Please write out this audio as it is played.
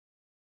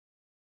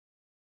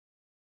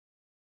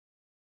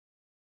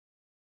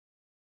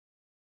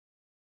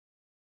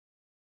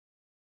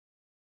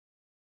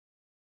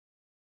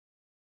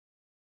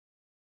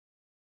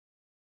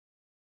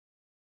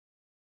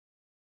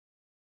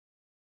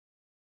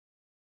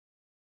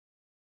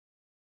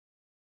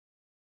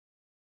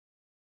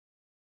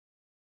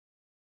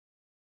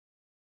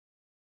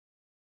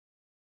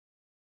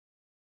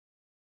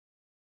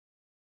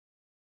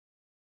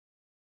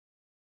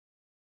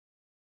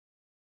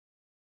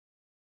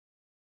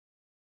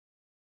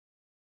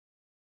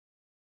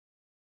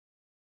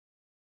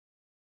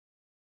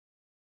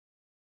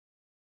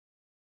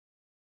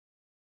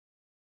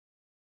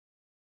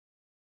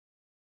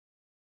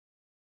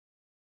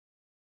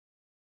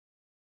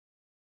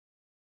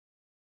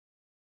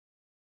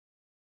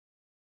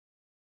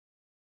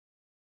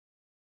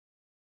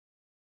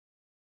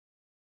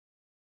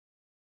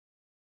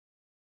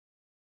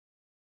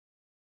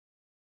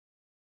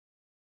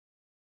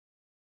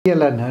Dear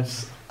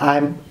learners, I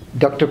am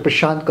Dr.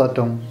 Prashant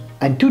Gautam,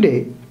 and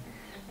today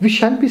we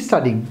shall be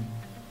studying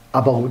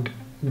about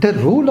the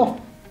role of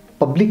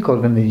public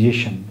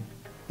organization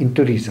in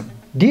tourism.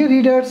 Dear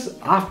readers,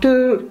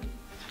 after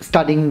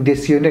studying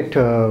this unit,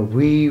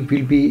 we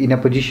will be in a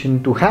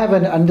position to have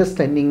an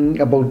understanding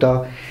about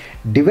the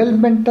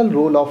developmental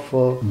role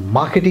of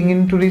marketing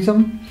in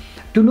tourism,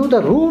 to know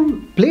the role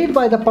played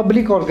by the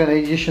public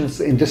organizations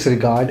in this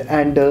regard,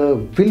 and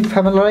will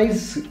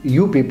familiarize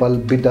you people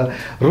with the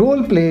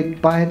role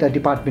played by the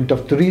Department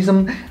of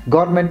Tourism,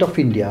 Government of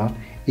India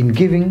in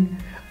giving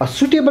a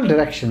suitable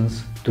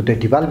directions to the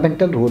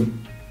developmental role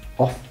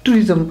of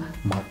tourism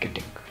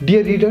marketing.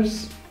 Dear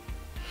readers,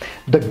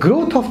 the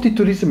growth of the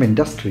tourism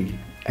industry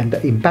and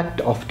the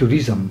impact of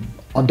tourism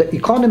on the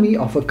economy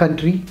of a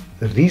country,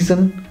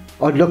 region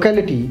or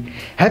locality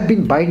have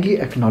been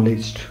widely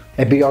acknowledged.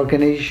 Every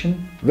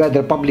organization,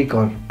 whether public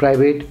or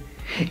private,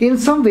 in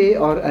some way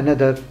or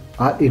another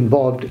are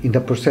involved in the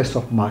process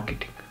of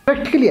marketing.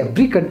 Practically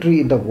every country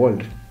in the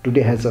world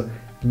today has a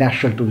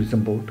national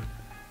tourism board.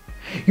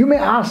 You may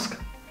ask,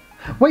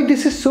 why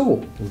this is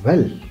so?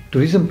 Well,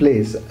 tourism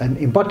plays an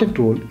important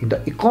role in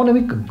the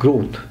economic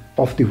growth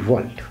of the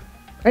world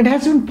and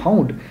has been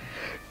found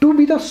to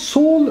be the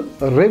sole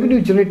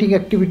revenue generating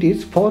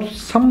activities for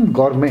some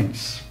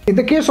governments. In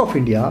the case of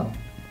India,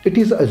 it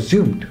is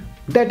assumed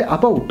that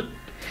about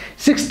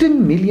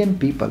 16 million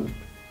people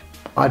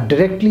are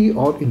directly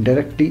or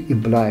indirectly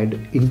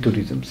employed in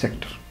tourism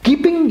sector.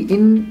 Keeping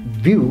in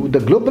view the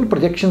global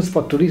projections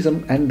for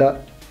tourism and the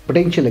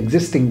potential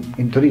existing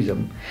in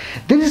tourism,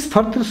 there is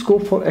further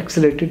scope for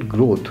accelerated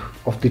growth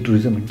of the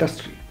tourism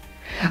industry.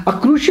 A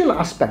crucial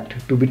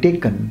aspect to be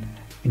taken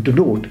into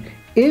note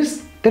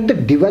is that the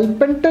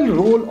developmental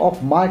role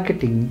of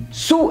marketing,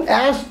 so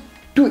as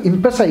to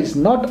emphasize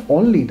not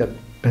only the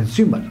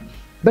consumer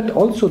but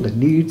also the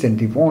needs and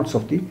the wants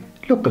of the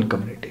local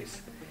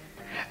communities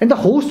and the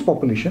host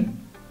population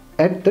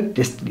at the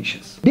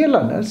destinations. Dear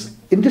learners,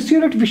 in this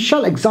unit we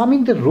shall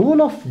examine the role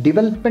of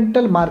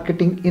developmental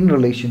marketing in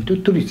relation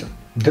to tourism,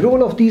 the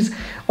role of these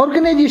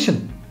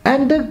organizations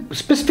and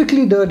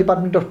specifically the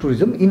Department of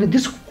Tourism in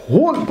this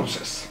whole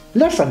process.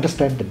 Let's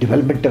understand the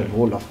developmental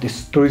role of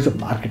this tourism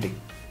marketing.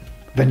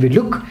 When we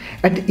look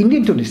at the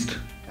Indian tourist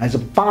as a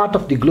part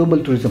of the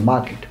global tourism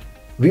market,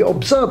 we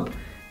observe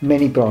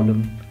many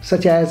problems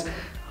such as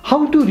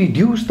how to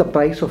reduce the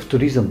price of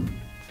tourism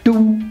to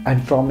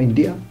and from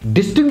India,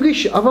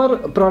 distinguish our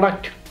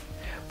product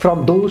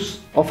from those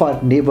of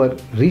our neighbor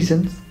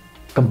regions,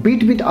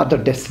 compete with other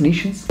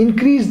destinations,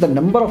 increase the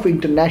number of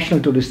international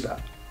tourist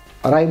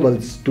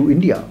arrivals to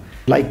India,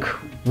 like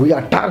we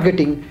are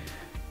targeting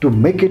to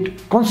make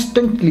it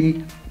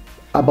constantly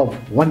above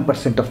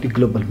 1% of the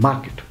global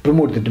market,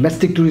 promote the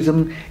domestic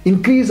tourism,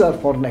 increase our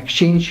foreign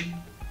exchange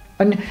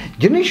and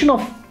generation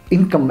of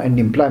income and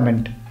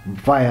employment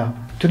via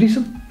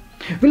tourism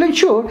will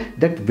ensure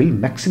that we'll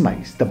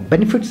maximize the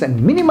benefits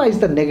and minimize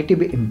the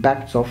negative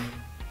impacts of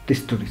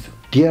this tourism.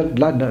 Dear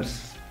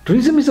learners,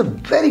 tourism is a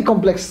very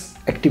complex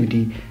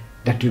activity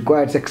that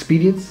requires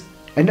experience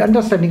and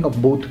understanding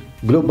of both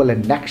global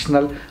and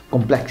national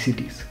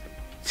complexities,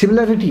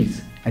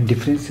 similarities and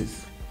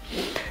differences.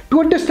 To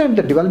understand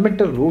the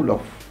developmental role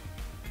of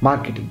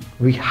marketing,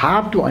 we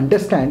have to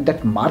understand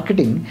that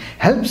marketing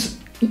helps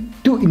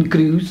to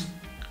increase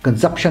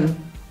consumption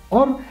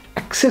or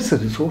access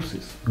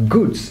resources,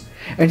 goods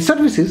and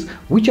services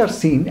which are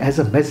seen as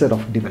a measure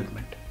of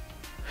development.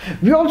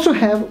 We also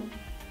have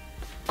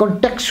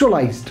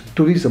contextualized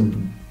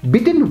tourism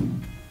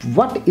within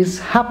what is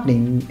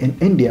happening in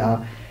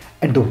India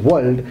and the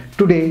world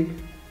today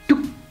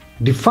to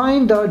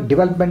define the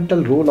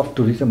developmental role of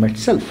tourism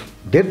itself.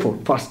 Therefore,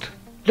 first,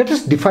 let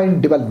us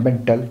define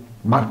developmental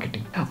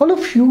marketing. All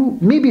of you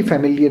may be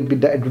familiar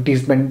with the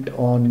advertisement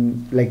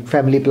on like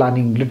family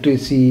planning,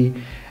 literacy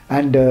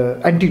and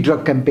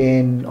anti-drug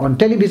campaign on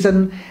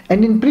television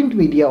and in print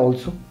media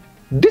also.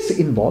 This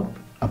involves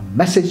a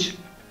message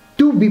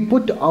to be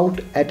put out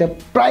at a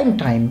prime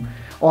time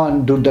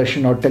on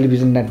Doordarshan or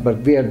television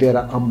network where there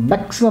are a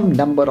maximum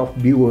number of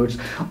viewers,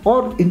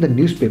 or in the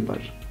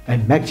newspaper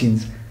and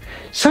magazines.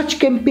 Such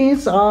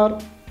campaigns are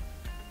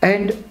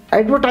and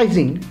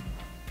advertising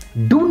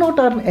do not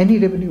earn any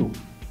revenue.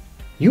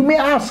 You may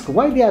ask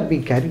why they are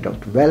being carried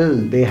out. Well,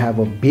 they have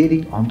a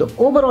bearing on the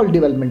overall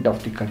development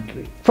of the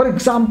country. For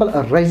example,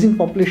 a rising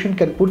population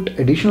can put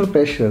additional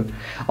pressure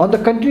on the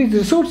country's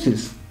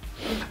resources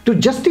to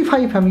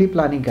justify family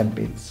planning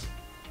campaigns.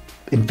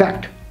 In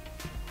fact,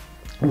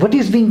 what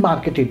is being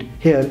marketed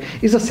here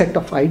is a set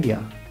of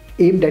ideas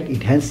aimed at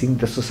enhancing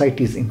the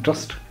society's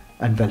interest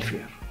and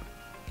welfare.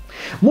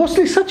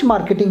 Mostly such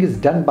marketing is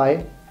done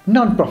by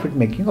non-profit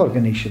making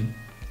organizations.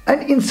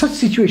 And in such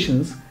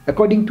situations,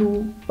 according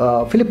to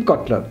Philip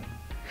Kotler,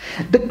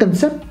 the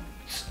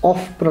concepts of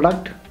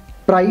product,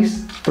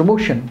 price,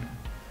 promotion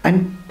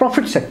and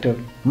profit sector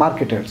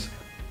marketers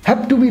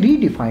have to be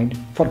redefined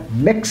for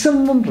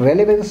maximum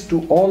relevance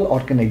to all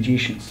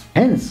organizations.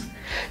 Hence,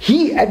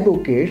 he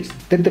advocates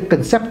that the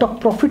concept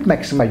of profit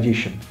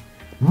maximization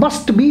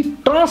must be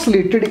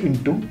translated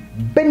into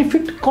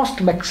benefit cost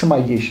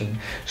maximization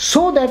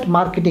so that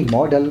marketing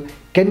model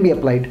can be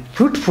applied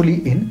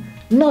fruitfully in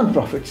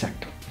non-profit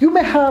sector. You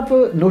may have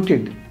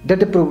noted that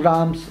the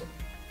programs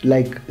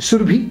like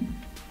Surbhi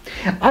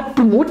are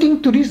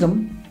promoting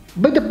tourism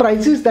by the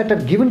prizes that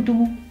are given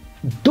to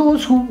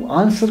those who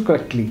answer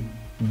correctly.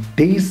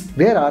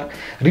 There are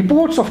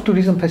reports of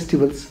tourism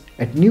festivals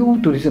at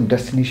new tourism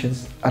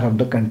destinations around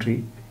the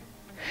country.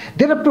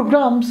 There are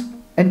programs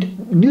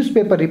and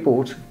newspaper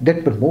reports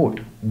that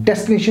promote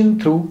destination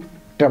through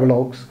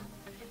travelogues.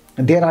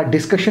 There are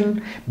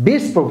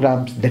discussion-based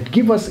programs that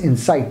give us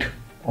insight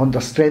on the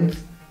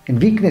strengths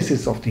and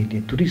weaknesses of the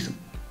Indian tourism,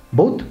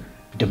 both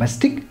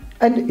domestic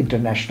and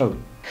international.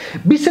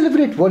 We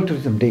celebrate World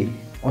Tourism Day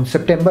on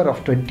September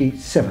of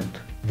 27th.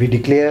 We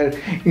declare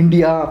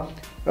India,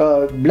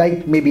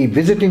 like maybe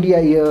Visit India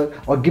year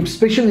or give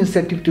special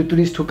incentive to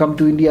tourists who come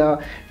to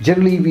India.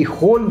 Generally, we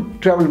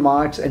hold travel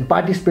marts and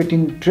participate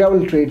in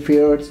travel trade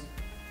fairs.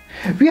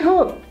 We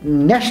have a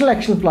national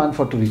action plan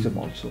for tourism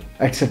also,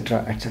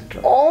 etc.,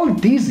 etc. All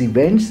these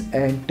events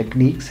and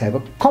techniques have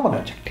a common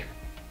objective.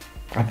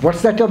 And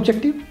what's that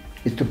objective?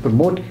 Is to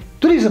promote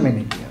tourism in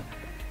India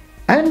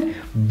and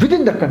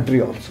within the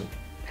country also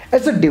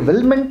as a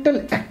developmental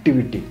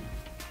activity,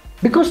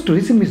 because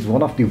tourism is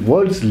one of the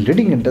world's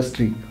leading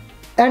industry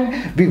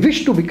and we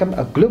wish to become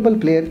a global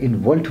player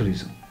in world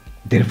tourism.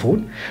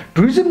 Therefore,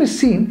 tourism is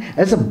seen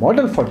as a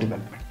model for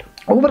development,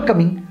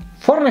 overcoming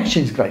foreign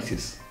exchange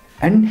crisis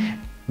and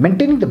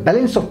maintaining the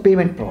balance of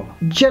payment problem,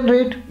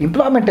 generate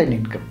employment and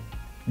income,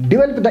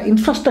 develop the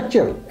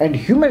infrastructure and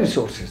human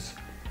resources,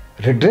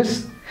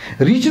 redress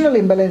regional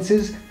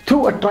imbalances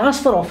through a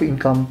transfer of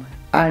income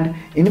and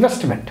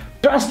investment,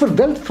 transfer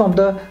wealth from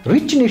the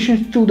rich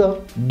nations to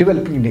the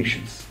developing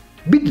nations.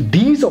 With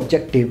these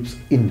objectives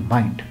in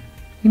mind,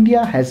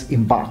 India has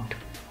embarked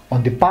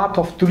on the path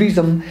of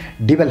tourism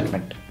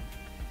development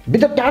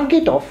with a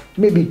target of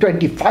maybe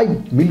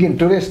 25 million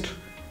tourists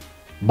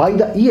by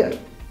the year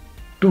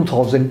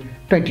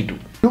 2022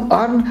 to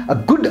earn a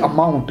good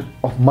amount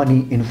of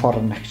money in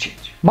foreign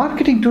exchange.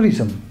 Marketing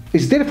tourism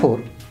is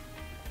therefore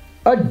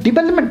a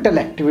developmental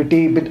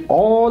activity with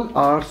all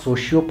our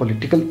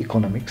socio-political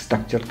economic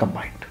structure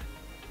combined.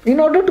 In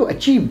order to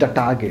achieve the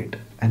target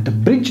and to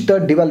bridge the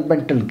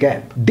developmental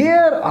gap,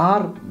 there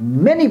are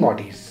many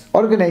bodies,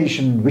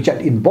 organizations which are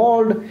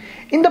involved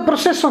in the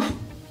process of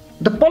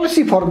the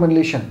policy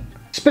formulation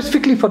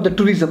specifically for the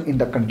tourism in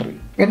the country.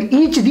 And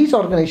each of these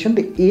organizations,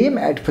 they aim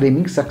at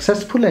framing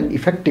successful and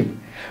effective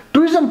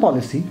tourism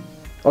policy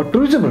or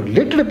tourism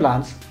related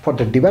plans for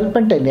the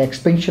development and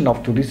expansion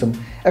of tourism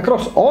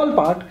across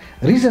all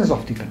regions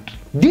of the country.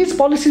 These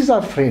policies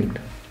are framed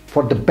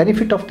for the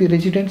benefit of the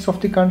residents of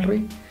the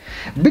country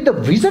with the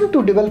vision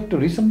to develop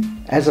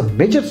tourism as a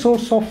major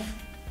source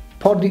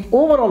for the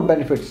overall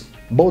benefits,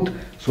 both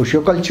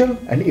socio-cultural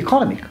and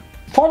economic.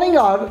 Following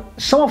are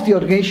some of the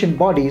organization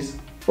bodies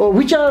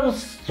which are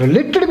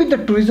related with the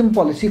tourism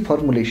policy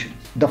formulation.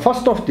 The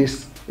first of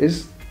this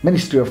is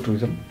Ministry of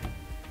Tourism,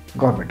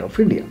 Government of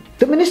India.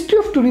 The Ministry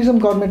of Tourism,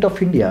 Government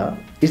of India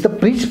is the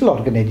principal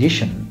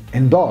organization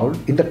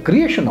involved in the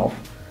creation of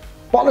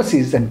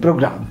policies and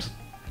programs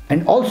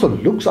and also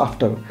looks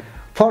after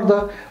for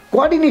the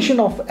coordination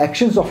of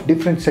actions of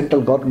different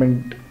central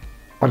government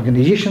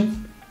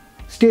organizations,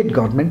 state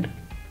government,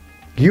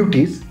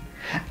 duties,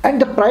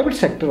 and the private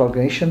sector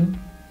organization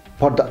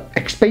for the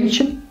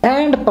expansion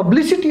and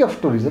publicity of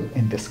tourism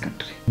in this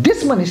country.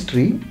 This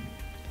ministry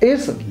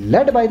is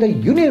led by the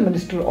Union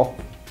Minister of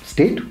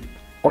State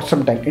or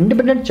sometimes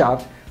independent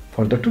charge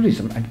for the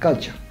tourism and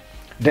culture.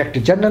 Director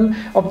General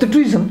of the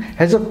Tourism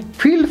has a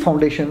field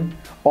foundation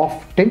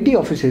of 20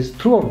 offices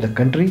throughout the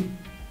country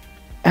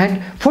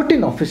and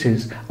 14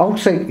 offices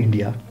outside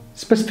India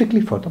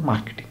specifically for the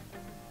marketing.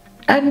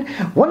 And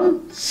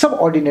one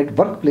subordinate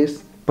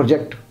workplace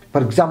project,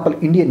 for example,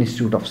 Indian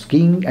Institute of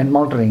Skiing and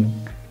Mountaineering,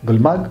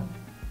 Gulmarg,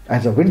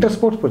 as a winter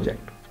sports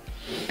project.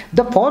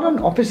 The foreign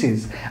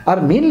offices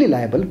are mainly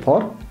liable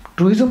for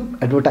tourism,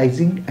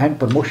 advertising and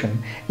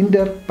promotion in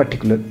their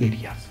particular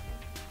areas.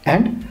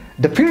 And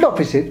the field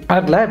offices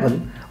are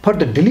liable for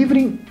the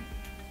delivering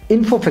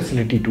info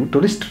facility to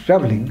tourists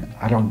traveling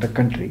around the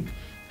country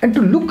and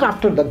to look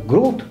after the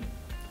growth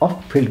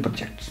of field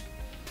projects.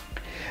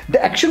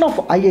 The action of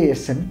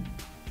IASN,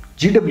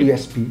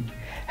 GWSP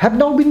have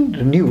now been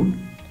renewed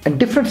and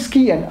different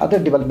ski and other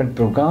development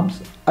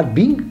programs are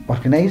being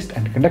organized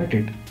and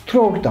conducted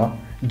throughout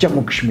the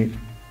Jammu Kashmir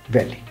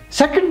Valley.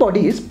 Second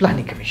body is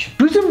Planning Commission.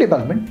 Tourism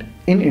development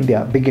in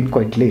India began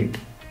quite late,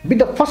 with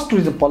the first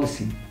tourism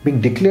policy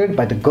being declared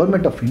by the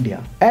Government of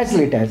India as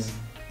late as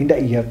in the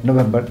year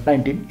November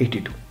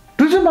 1982.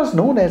 Tourism was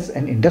known as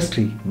an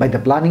industry by the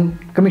Planning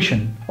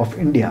Commission of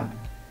India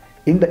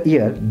in the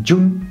year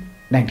June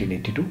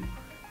 1982.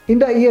 In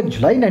the year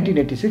July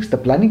 1986, the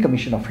Planning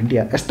Commission of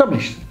India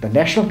established the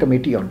National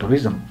Committee on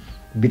Tourism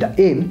with the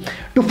aim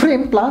to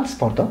frame plans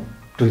for the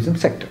tourism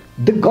sector.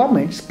 The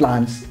government's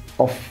plans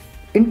of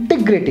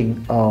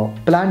integrating a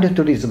planned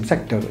tourism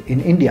sector in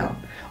India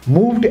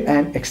moved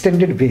an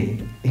extended way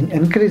in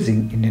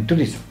encouraging Indian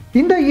tourism.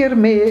 In the year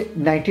May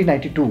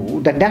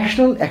 1992, the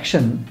National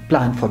Action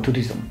Plan for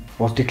Tourism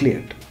was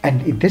declared.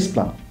 And in this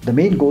plan, the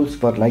main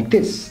goals were like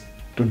this: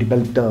 to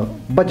develop the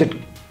budget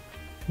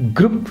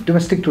group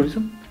domestic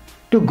tourism,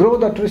 to grow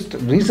the tourist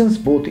regions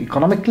both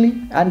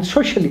economically and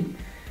socially,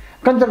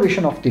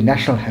 conservation of the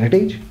national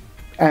heritage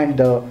and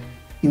the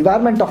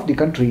environment of the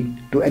country,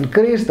 to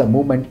encourage the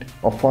movement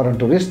of foreign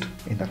tourists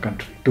in the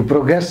country, to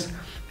progress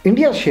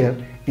India's share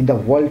in the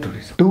world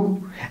tourism,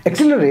 to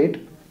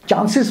accelerate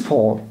chances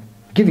for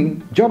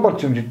giving job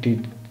opportunity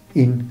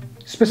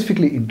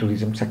specifically in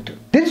tourism sector.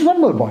 There is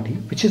one more body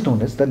which is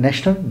known as the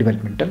National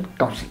Developmental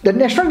Council. The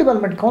National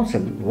Development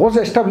Council was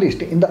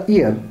established in the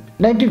year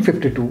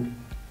 1952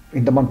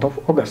 in the month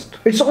of August.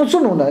 It's also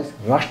known as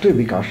Rashtriya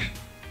Vikas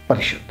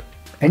Parishad.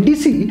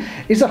 NDC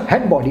is a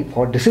head body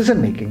for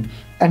decision making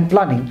and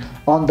planning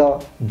on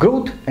the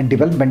growth and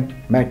development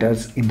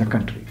matters in the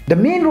country. The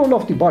main role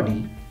of the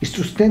body is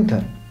to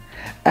strengthen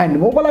and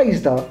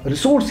mobilize the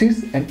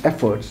resources and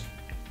efforts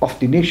of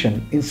the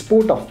nation in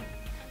support of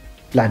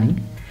planning,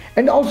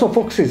 and also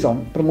focuses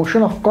on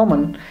promotion of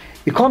common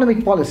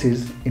economic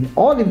policies in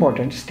all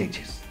important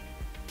stages.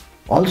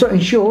 Also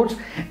ensures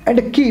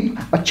and keep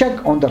a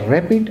check on the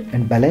rapid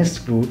and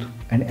balanced growth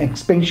and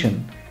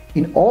expansion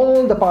in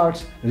all the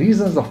parts,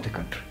 regions of the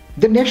country.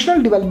 The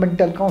National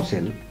Developmental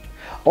Council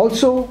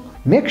also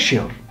makes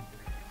sure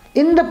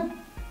in the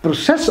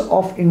process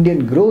of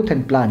Indian growth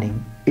and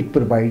planning, it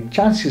provides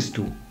chances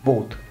to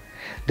both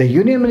the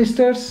union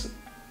ministers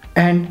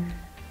and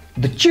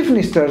the chief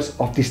ministers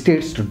of the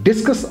states to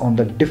discuss on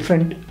the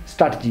different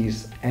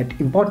strategies at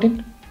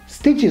important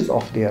stages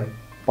of their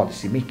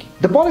policy making.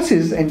 The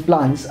policies and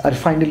plans are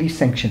finally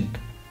sanctioned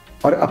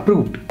or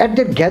approved at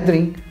their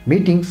gathering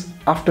meetings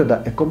after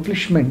the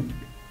accomplishment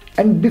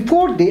and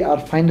before they are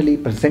finally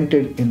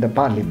presented in the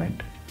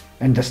parliament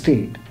and the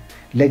state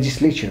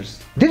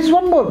legislatures. There is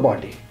one more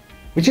body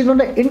which is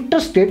known as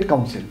Interstate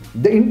Council.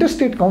 The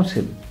Interstate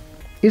Council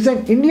is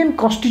an Indian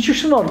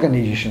constitutional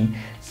organization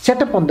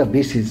set up on the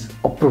basis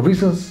of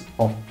provisions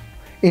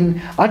in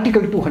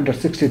Article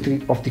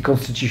 263 of the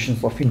Constitution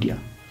of India.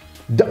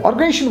 The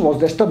organization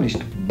was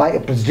established by a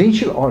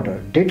presidential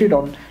order dated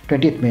on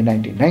 20th May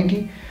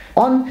 1990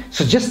 on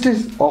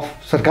suggestions of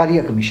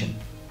Sarkaria Commission.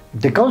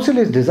 The council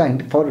is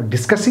designed for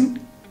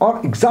discussing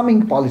or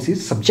examining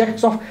policies,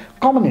 subjects of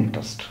common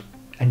interest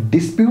and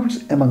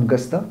disputes among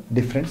us the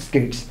different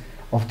states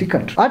of the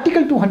country.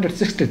 Article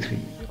 263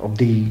 of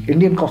the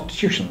Indian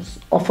Constitutions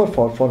offer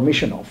for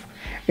formation of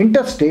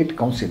Interstate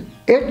Council.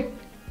 It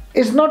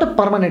is not a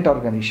permanent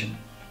organization.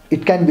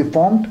 It can be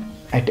formed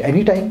at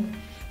any time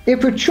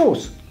if it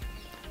shows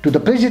to the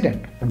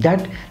President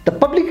that the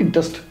public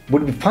interest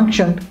would be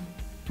functioned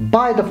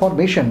by the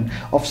formation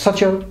of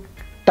such a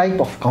type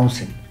of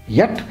council.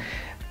 Yet,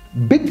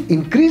 with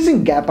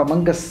increasing gap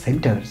among the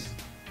centers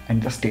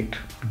and the state.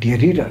 Dear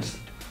readers,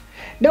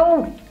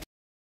 now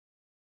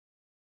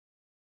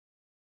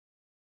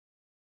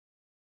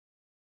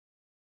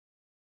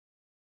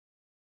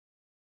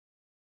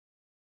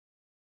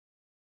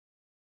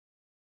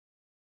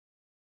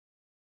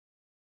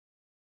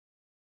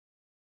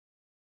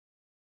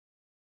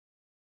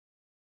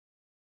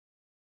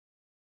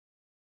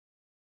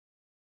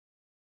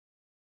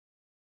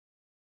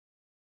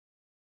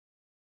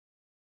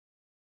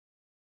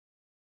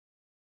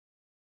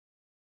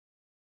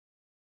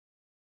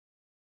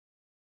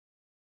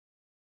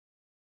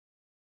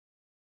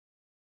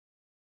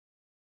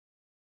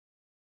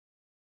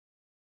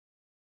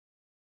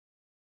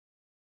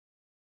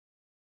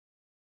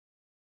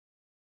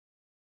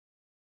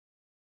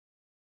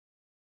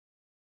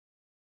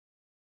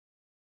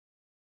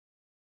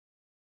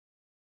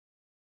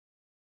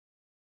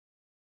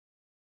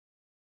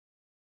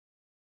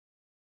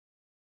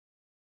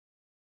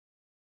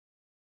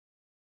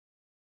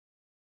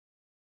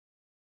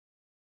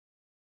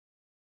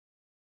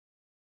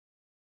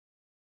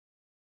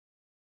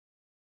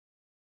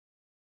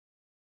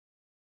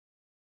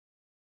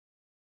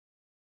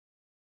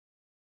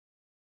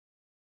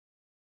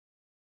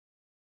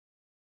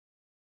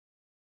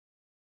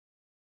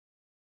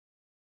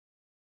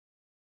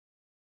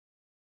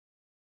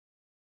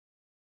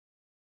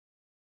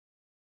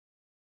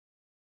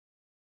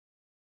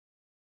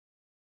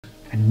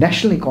and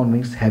national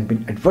economies have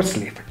been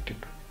adversely affected.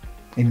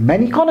 In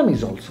many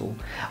economies also,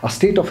 a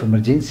state of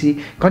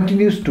emergency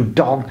continues to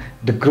dog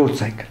the growth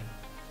cycle.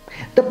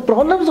 The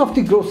problems of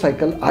the growth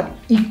cycle are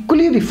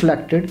equally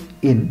reflected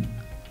in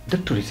the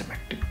tourism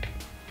activity.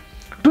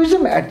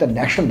 Tourism at the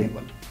national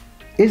level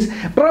is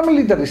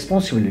primarily the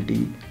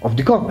responsibility of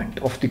the government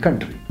of the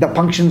country. The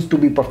functions to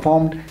be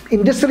performed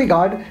in this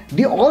regard,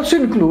 they also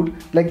include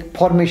like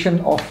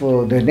formation of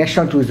the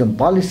national tourism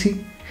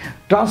policy,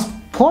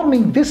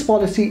 transforming this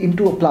policy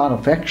into a plan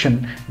of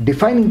action,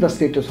 defining the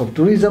status of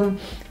tourism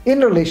in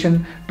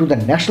relation to the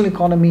national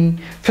economy,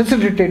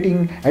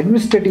 facilitating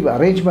administrative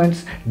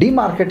arrangements,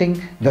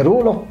 demarcating the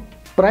role of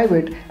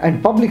private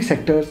and public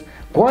sectors,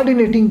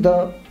 coordinating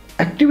the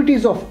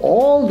activities of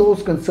all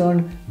those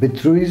concerned with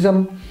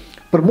tourism,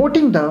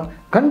 promoting the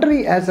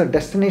country as a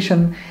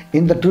destination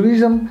in the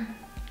tourism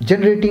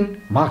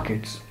generating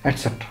markets,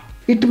 etc.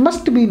 It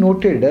must be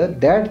noted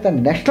that the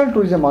national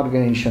tourism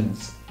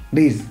organizations,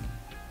 these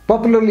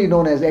popularly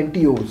known as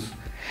NTOs,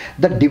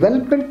 the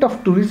development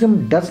of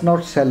tourism does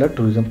not sell a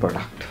tourism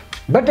product,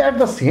 but at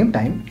the same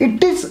time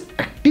it is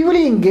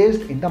actively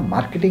engaged in the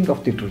marketing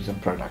of the tourism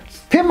products.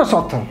 Famous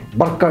author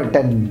Burkert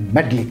and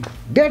Medlick,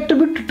 they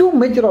attribute two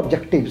major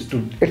objectives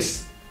to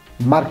its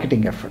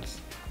marketing efforts.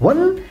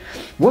 One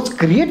was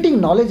creating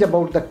knowledge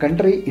about the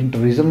country in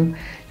tourism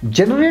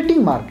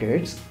generating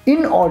markets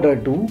in order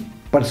to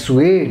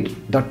persuade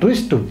the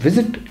tourist to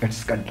visit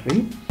its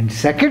country. And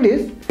second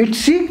is, it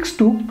seeks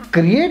to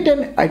create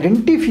an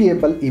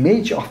identifiable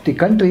image of the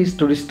country's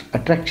tourist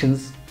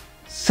attractions,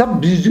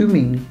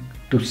 subsuming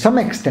to some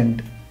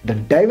extent the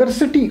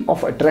diversity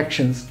of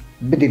attractions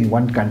within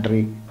one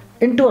country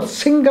into a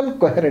single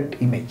coherent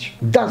image.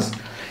 Thus,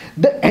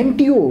 the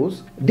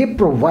NTOs, they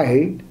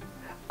provide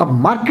a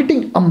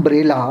marketing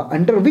umbrella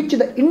under which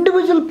the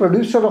individual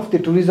producer of the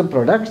tourism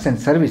products and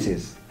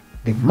services,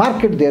 they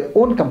market their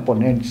own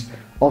components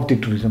of the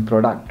tourism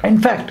product. In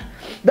fact,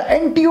 the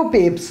NTO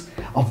paves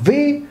a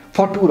way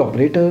for tour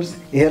operators,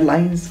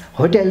 airlines,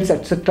 hotels,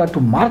 etc. to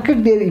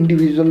market their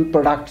individual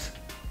products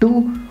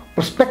to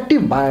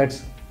prospective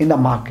buyers in the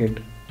market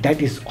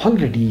that is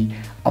already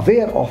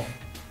aware of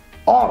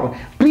or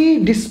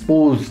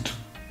predisposed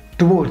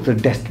towards the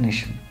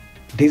destination.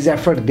 These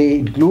efforts, they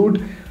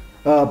include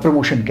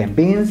promotion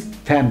campaigns,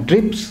 fam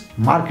trips,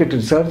 market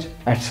research,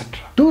 etc.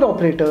 Tour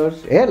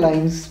operators,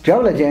 airlines,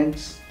 travel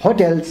agents,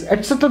 hotels,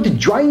 etc. they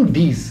join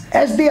these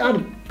as they are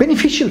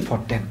beneficial for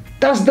them.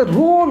 Thus, the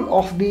role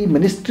of the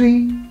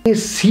ministry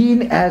is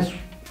seen as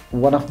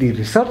one of the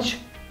research,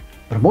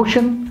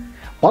 promotion,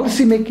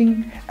 policy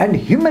making, and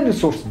human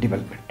resource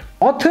development.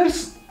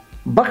 Authors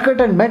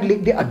Burkert and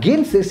Medlick, they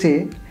again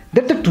say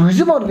that the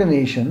tourism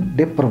organization,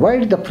 they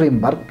provide the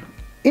framework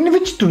in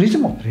which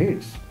tourism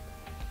operates,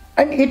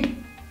 and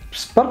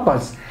its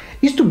purpose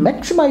is to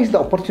maximize the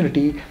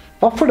opportunity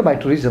offered by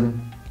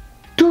tourism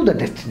to the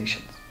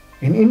destinations.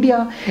 In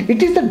India,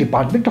 it is the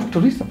Department of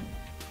Tourism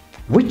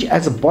which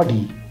as a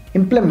body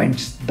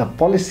implements the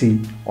policy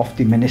of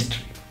the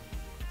ministry.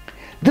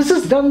 This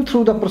is done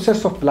through the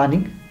process of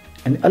planning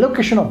and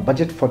allocation of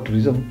budget for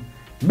tourism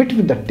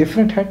between the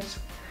different heads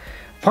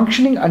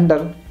functioning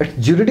under its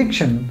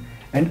jurisdiction,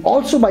 and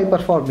also by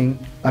performing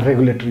a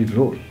regulatory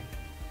role.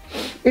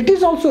 It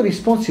is also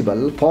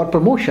responsible for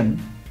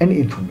promotion and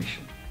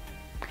information.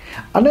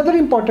 Another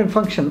important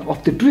function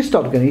of the tourist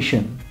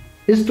organization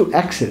is to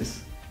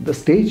access the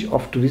stage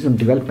of tourism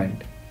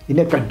development in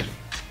a country.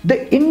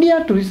 The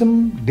India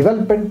Tourism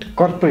Development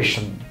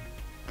Corporation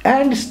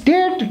and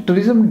state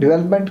tourism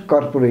development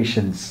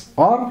corporations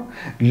or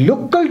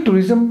local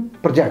tourism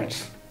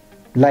projects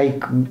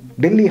like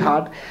Delhi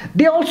Heart,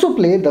 they also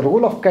play the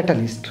role of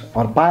catalyst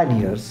or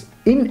pioneers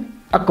in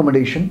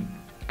accommodation,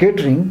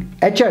 catering,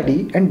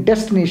 HRD and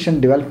destination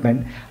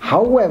development.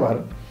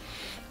 However,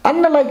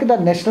 unlike the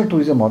National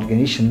Tourism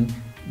Organization,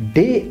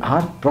 they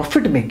are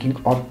profit-making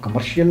or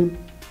commercial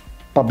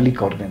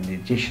public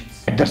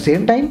organizations. At the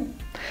same time,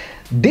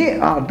 they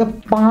are the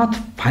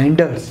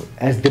pathfinders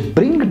as they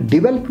bring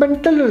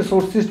developmental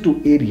resources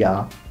to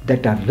areas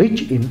that are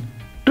rich in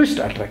tourist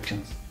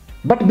attractions,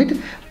 but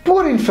with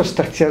poor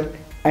infrastructure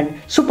and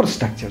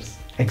superstructures.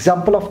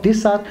 Example of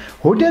this are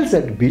hotels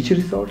at beach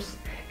resorts,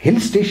 hill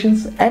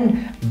stations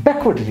and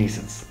backward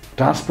regions,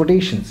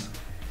 transportations,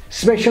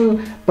 special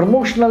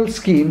promotional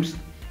schemes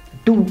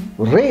to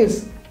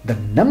raise the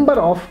number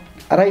of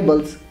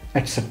arrivals,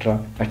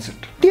 etc.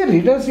 etc. Dear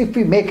readers, if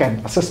we make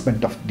an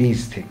assessment of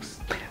these things,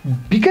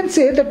 we can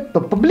say that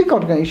the public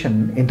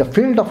organization in the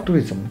field of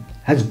tourism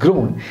has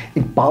grown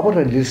in power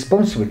and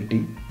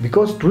responsibility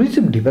because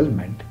tourism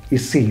development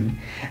is seen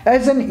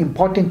as an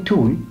important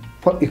tool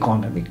for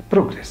economic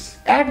progress.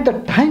 At the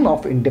time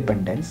of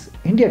independence,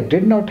 India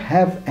did not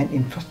have an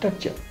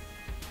infrastructure,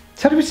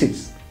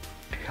 services,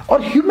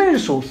 or human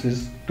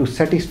resources to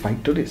satisfy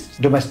tourists.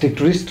 Domestic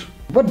tourists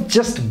were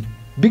just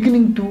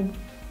beginning to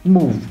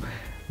move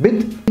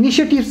with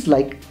initiatives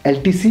like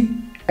LTC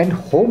and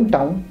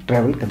hometown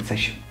travel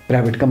concession.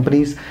 Private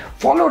companies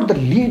followed the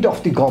lead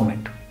of the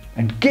government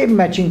and gave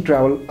matching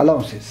travel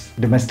allowances.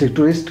 Domestic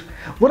tourists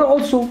were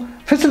also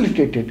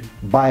facilitated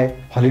by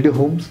holiday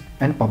homes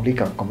and public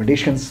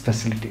accommodations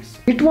facilities.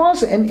 It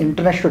was an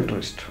international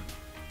tourist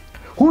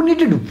who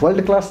needed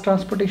world-class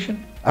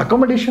transportation,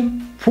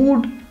 accommodation,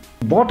 food,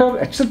 water,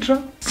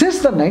 etc. Since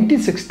the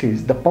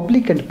 1960s, the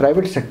public and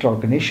private sector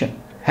organizations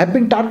have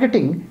been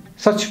targeting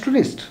such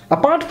tourists.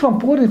 Apart from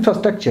poor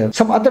infrastructure,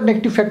 some other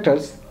negative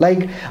factors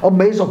like a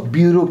maze of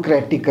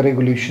bureaucratic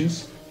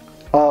regulations,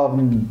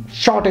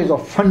 shortage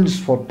of funds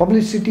for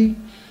publicity,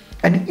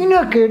 and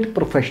inadequate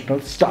professional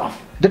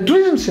staff. The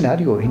tourism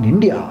scenario in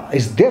India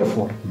is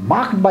therefore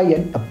marked by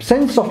an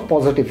absence of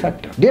positive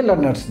factor. Dear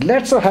learners,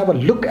 let's have a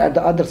look at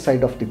the other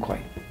side of the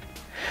coin.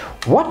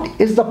 What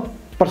is the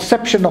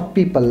perception of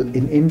people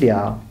in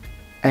India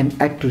and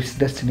at tourist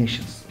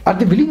destinations? Are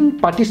they willing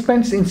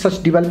participants in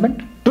such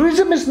development? Tourism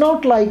Tourism is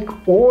not like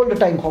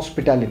old-time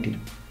hospitality.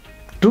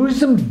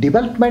 Tourism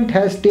development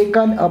has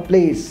taken a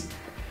place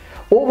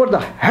over the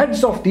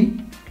heads of the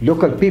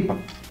local people,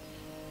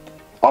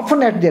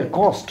 often at their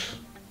cost,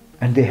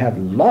 and they have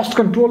lost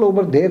control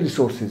over their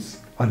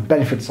resources or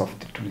benefits of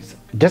the tourism.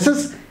 This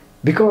is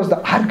because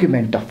the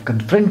argument of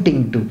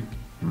confronting to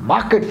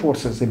market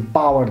forces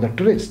empower the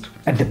tourist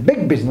and the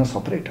big business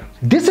operator.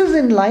 This is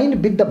in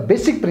line with the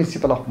basic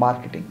principle of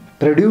marketing: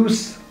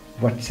 produce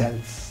what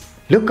sells.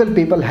 Local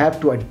people have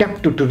to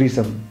adapt to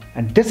tourism,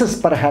 and this is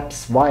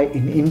perhaps why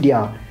in India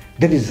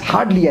there is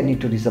hardly any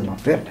tourism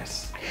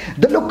awareness.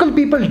 The local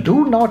people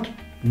do not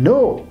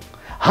know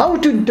how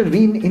to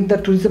intervene in the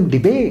tourism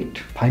debate.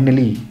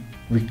 Finally,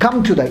 we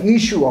come to the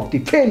issue of the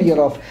failure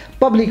of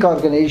public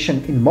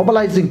organization in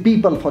mobilizing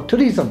people for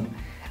tourism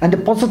and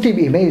the positive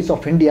image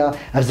of India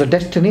as a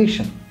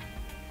destination.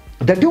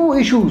 The two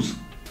issues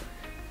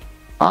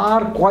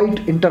are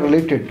quite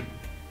interrelated,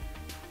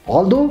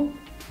 although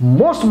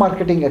most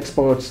marketing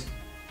experts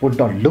would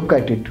not look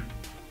at it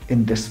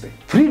in this way.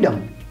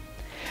 Freedom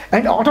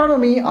and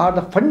autonomy are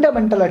the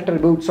fundamental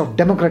attributes of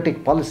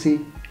democratic policy,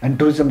 and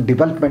tourism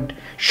development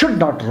should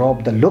not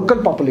rob the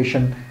local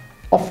population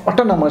of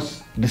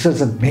autonomous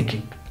decision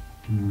making.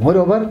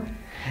 Moreover,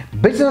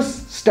 business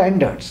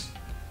standards,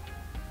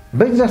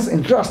 business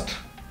interest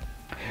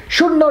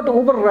should not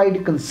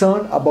override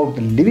concern about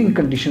the living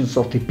conditions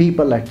of the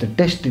people at the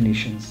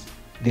destinations.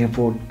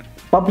 Therefore,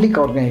 public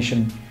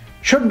organization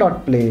should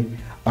not play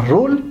a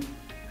role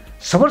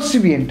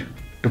subservient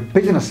to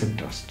business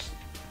interests,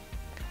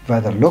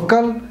 whether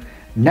local,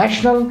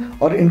 national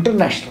or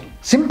international,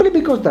 simply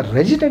because the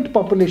resident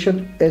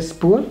population is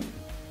poor,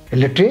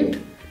 illiterate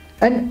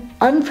and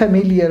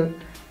unfamiliar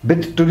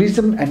with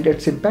tourism and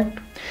its impact.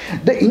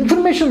 The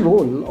information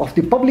role of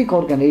the public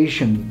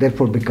organization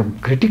therefore become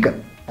critical,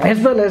 as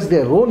well as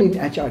their role in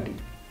HRD,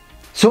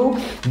 so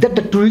that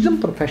the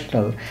tourism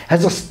professional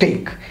has a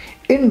stake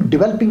in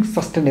developing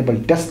sustainable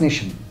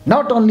destination,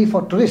 not only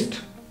for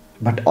tourists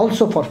but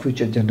also for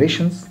future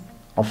generations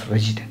of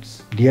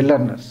residents. Dear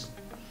learners,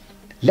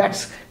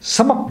 let's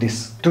sum up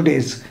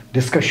today's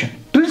discussion.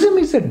 Tourism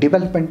is a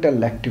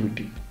developmental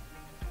activity,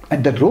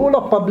 and the role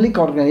of public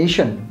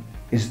organization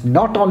is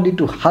not only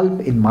to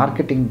help in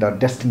marketing the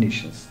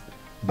destinations,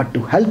 but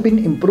to help in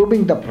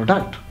improving the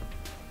product,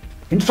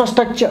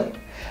 infrastructure,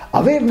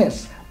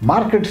 awareness,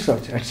 market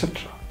research,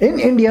 etc. In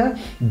India,